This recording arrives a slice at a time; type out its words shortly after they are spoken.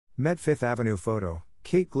Met Fifth Avenue photo,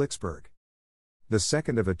 Kate Glicksberg. The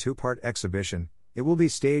second of a two-part exhibition, it will be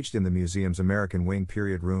staged in the museum's American Wing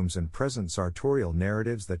period rooms and present sartorial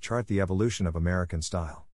narratives that chart the evolution of American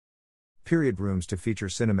style. Period rooms to feature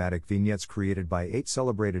cinematic vignettes created by 8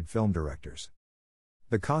 celebrated film directors.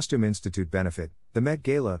 The Costume Institute benefit, the Met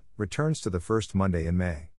Gala, returns to the first Monday in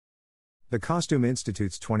May. The Costume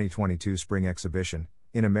Institute's 2022 Spring Exhibition,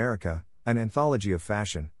 In America, an Anthology of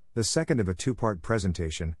Fashion, the second of a two-part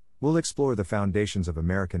presentation, will explore the foundations of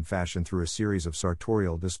American fashion through a series of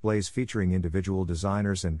sartorial displays featuring individual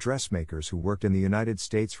designers and dressmakers who worked in the United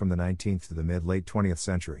States from the 19th to the mid-late 20th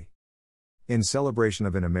century. In celebration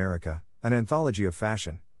of In America, an Anthology of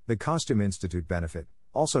Fashion, the Costume Institute benefit,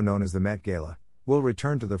 also known as the Met Gala, will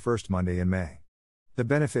return to the first Monday in May. The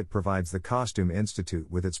benefit provides the Costume Institute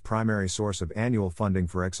with its primary source of annual funding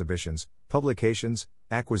for exhibitions, publications,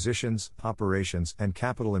 acquisitions, operations, and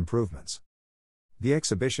capital improvements. The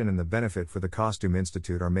exhibition and the benefit for the Costume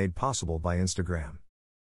Institute are made possible by Instagram.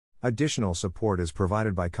 Additional support is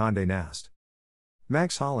provided by Condé Nast.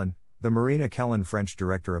 Max Holland, the Marina Kellen French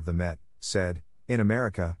director of the Met, said, "In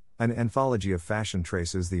America, an anthology of fashion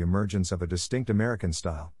traces the emergence of a distinct American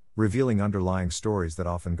style, revealing underlying stories that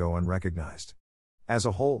often go unrecognized. As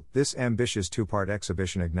a whole, this ambitious two-part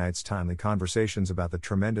exhibition ignites timely conversations about the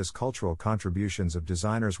tremendous cultural contributions of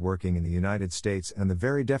designers working in the United States and the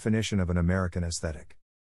very definition of an American aesthetic."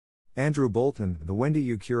 Andrew Bolton, the Wendy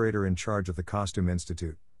Yu curator in charge of the Costume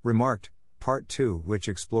Institute, remarked, "Part 2, which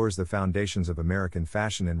explores the foundations of American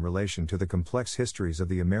fashion in relation to the complex histories of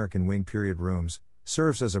the American Wing period rooms,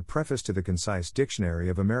 serves as a preface to the concise dictionary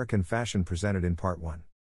of American fashion presented in Part 1.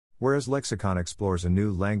 Whereas Lexicon explores a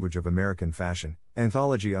new language of American fashion,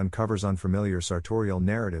 Anthology uncovers unfamiliar sartorial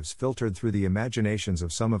narratives filtered through the imaginations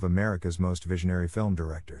of some of America's most visionary film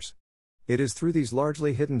directors. It is through these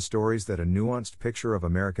largely hidden stories that a nuanced picture of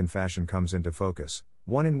American fashion comes into focus,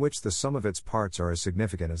 one in which the sum of its parts are as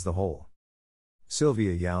significant as the whole."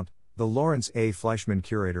 Sylvia Yount, the Lawrence A. Fleischman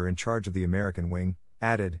curator in charge of the American Wing,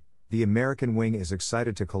 added, "The American Wing is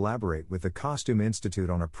excited to collaborate with the Costume Institute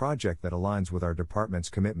on a project that aligns with our department's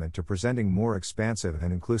commitment to presenting more expansive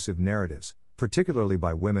and inclusive narratives, particularly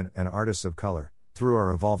by women and artists of color, through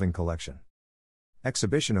our evolving collection."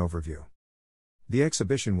 Exhibition overview. The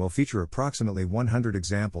exhibition will feature approximately 100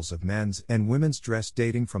 examples of men's and women's dress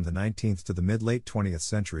dating from the 19th to the mid-late 20th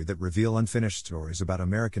century that reveal unfinished stories about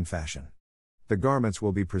American fashion. The garments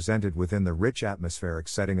will be presented within the rich atmospheric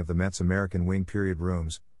setting of the Met's American Wing period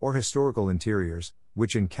rooms, or historical interiors,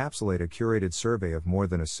 which encapsulate a curated survey of more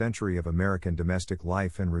than a century of American domestic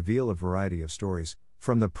life and reveal a variety of stories,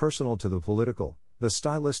 from the personal to the political, the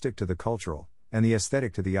stylistic to the cultural, and the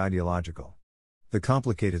aesthetic to the ideological. The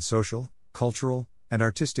complicated social, cultural, and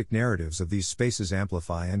artistic narratives of these spaces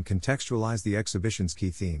amplify and contextualize the exhibition's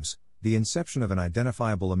key themes: the inception of an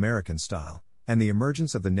identifiable American style, and the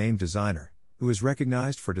emergence of the named designer, who is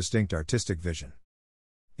recognized for distinct artistic vision.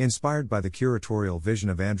 Inspired by the curatorial vision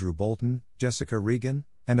of Andrew Bolton, Jessica Regan,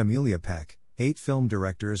 and Amelia Peck, 8 film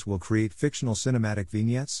directors will create fictional cinematic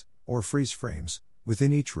vignettes, or freeze frames,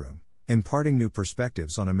 within each room, imparting new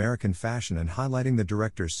perspectives on American fashion and highlighting the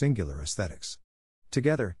director's singular aesthetics.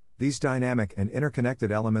 Together, these dynamic and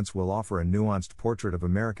interconnected elements will offer a nuanced portrait of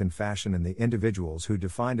American fashion and the individuals who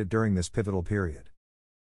defined it during this pivotal period.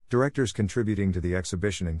 Directors contributing to the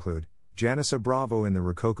exhibition include Janissa Bravo in the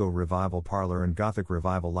Rococo Revival Parlor and Gothic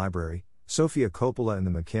Revival Library, Sofia Coppola in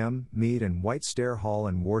the McKim, Mead and White Stair Hall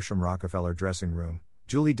and Worsham Rockefeller Dressing Room,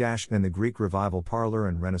 Julie Dashkin in the Greek Revival Parlor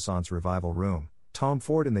and Renaissance Revival Room, Tom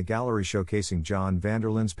Ford in the gallery showcasing John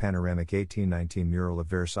Vanderlyn's panoramic 1819 mural of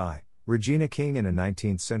Versailles, Regina King in a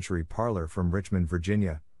 19th century parlor from Richmond,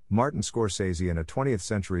 Virginia, Martin Scorsese in a 20th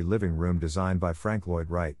century living room designed by Frank Lloyd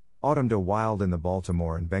Wright, Autumn de Wilde in the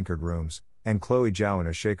Baltimore and Benkert rooms, and Chloe Zhao in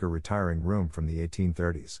a Shaker retiring room from the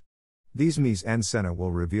 1830s. These mise en scène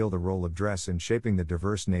will reveal the role of dress in shaping the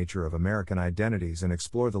diverse nature of American identities and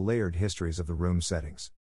explore the layered histories of the room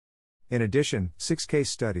settings. In addition, 6 case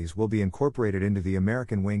studies will be incorporated into the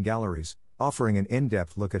American Wing galleries, offering an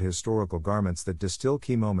in-depth look at historical garments that distill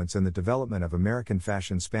key moments in the development of American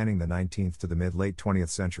fashion spanning the 19th to the mid-late 20th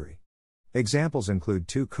century. Examples include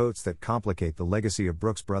 2 coats that complicate the legacy of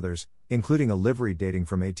Brooks Brothers, including a livery dating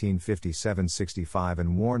from 1857-65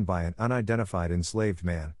 and worn by an unidentified enslaved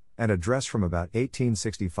man, and a dress from about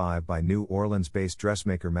 1865 by New Orleans-based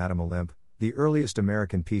dressmaker Madame Olympe, the earliest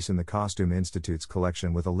American piece in the Costume Institute's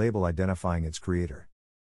collection with a label identifying its creator.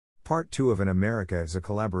 Part 2 of In America is a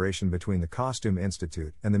collaboration between the Costume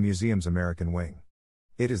Institute and the museum's American Wing.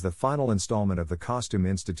 It is the final installment of the Costume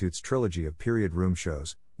Institute's trilogy of period room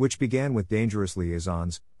shows, which began with Dangerous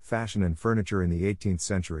Liaisons, fashion and furniture in the 18th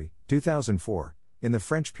century, 2004, in the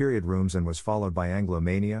French period rooms, and was followed by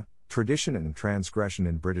Anglomania, tradition and transgression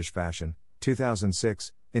in British fashion,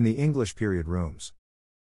 2006, in the English period rooms.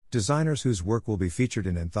 Designers whose work will be featured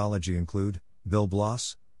in anthology include Bill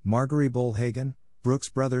Bloss, Marguerite Bolhagen, Brooks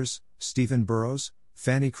Brothers, Stephen Burrows,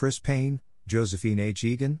 Fanny Chris Payne, Josephine H.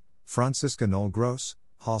 Egan, Franziska Noel Gross,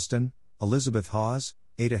 Halston, Elizabeth Hawes,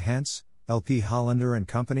 Ada Hentz, L.P. Hollander and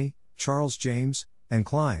Company, Charles James, and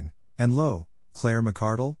Klein, and Lowe, Claire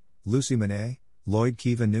McCardle, Lucy Monet, Lloyd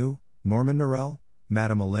Kiva-New, Norman Norell,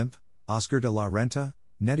 Madame Olympe, Oscar de la Renta,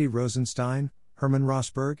 Nettie Rosenstein, Herman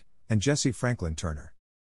Rosberg, and Jesse Franklin Turner.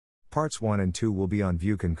 Parts 1 and 2 will be on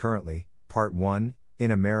view concurrently. Part 1,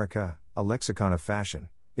 In America, A Lexicon of Fashion,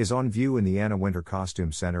 is on view in the Anna Wintour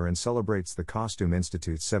Costume Center and celebrates the Costume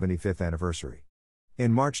Institute's 75th anniversary.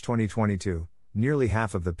 In March 2022, nearly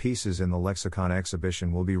half of the pieces in the Lexicon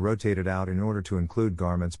exhibition will be rotated out in order to include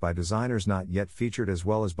garments by designers not yet featured as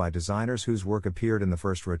well as by designers whose work appeared in the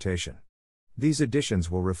first rotation. These additions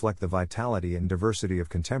will reflect the vitality and diversity of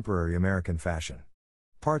contemporary American fashion.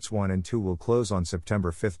 Parts 1 and 2 will close on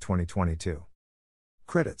September 5, 2022.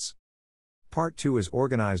 Credits. Part 2 is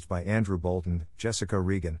organized by Andrew Bolton, Jessica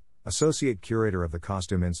Regan, Associate Curator of the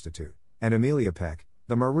Costume Institute, and Amelia Peck,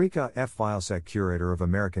 the Marika F. Vilsack Curator of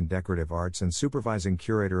American Decorative Arts and Supervising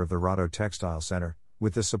Curator of the Rado Textile Center,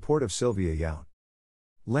 with the support of Sylvia Yount.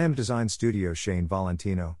 Lamb Design Studio Shane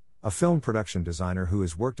Valentino, a film production designer who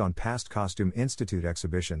has worked on past Costume Institute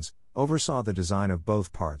exhibitions, oversaw the design of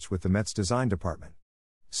both parts with the Met's design department.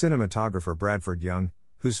 Cinematographer Bradford Young,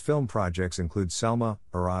 whose film projects include Selma,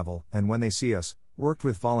 Arrival, and When They See Us, worked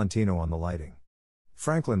with Valentino on the lighting.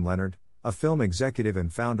 Franklin Leonard, a film executive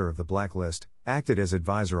and founder of The Blacklist, acted as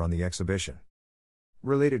advisor on the exhibition.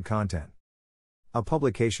 Related content. A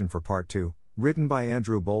publication for Part 2, written by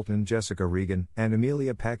Andrew Bolton, Jessica Regan, and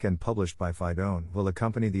Amelia Peck and published by Fidone, will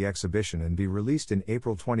accompany the exhibition and be released in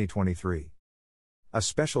April 2023. A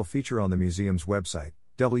special feature on the museum's website,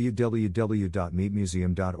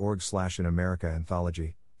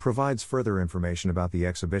 www.meetmuseum.org/inamericaanthology, provides further information about the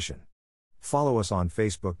exhibition. Follow us on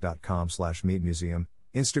facebook.com/meetmuseum,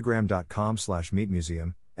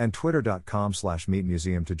 instagram.com/meetmuseum, and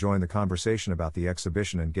twitter.com/meetmuseum to join the conversation about the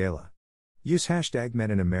exhibition and gala. Use hashtag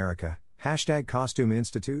Met in America, hashtag Costume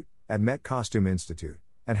Institute, at Met Costume Institute,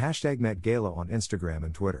 and hashtag Met Gala on Instagram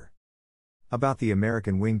and Twitter. About the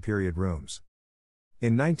American Wing Period Rooms.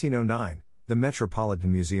 In 1909, the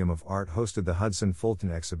Metropolitan Museum of Art hosted the Hudson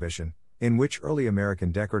Fulton exhibition, in which early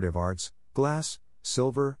American decorative arts, glass,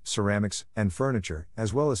 silver, ceramics, and furniture,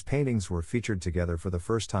 as well as paintings were featured together for the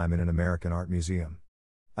first time in an American art museum.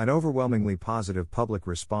 An overwhelmingly positive public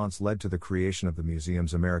response led to the creation of the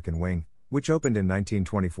museum's American Wing, which opened in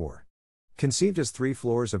 1924. Conceived as 3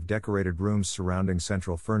 floors of decorated rooms surrounding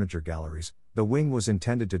central furniture galleries, the wing was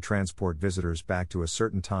intended to transport visitors back to a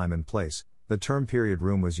certain time and place. The term period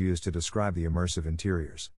room was used to describe the immersive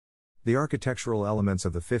interiors. The architectural elements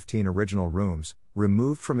of the 15 original rooms,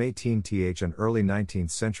 removed from 18th and early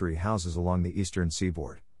 19th century houses along the eastern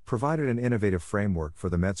seaboard, provided an innovative framework for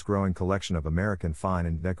the Met's growing collection of American fine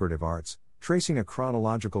and decorative arts, tracing a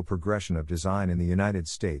chronological progression of design in the United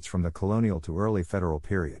States from the colonial to early federal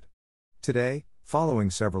period. Today, following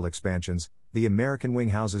several expansions, the American Wing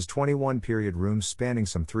houses 21 period rooms spanning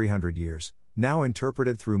some 300 years, now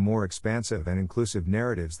interpreted through more expansive and inclusive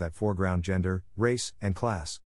narratives that foreground gender, race, and class.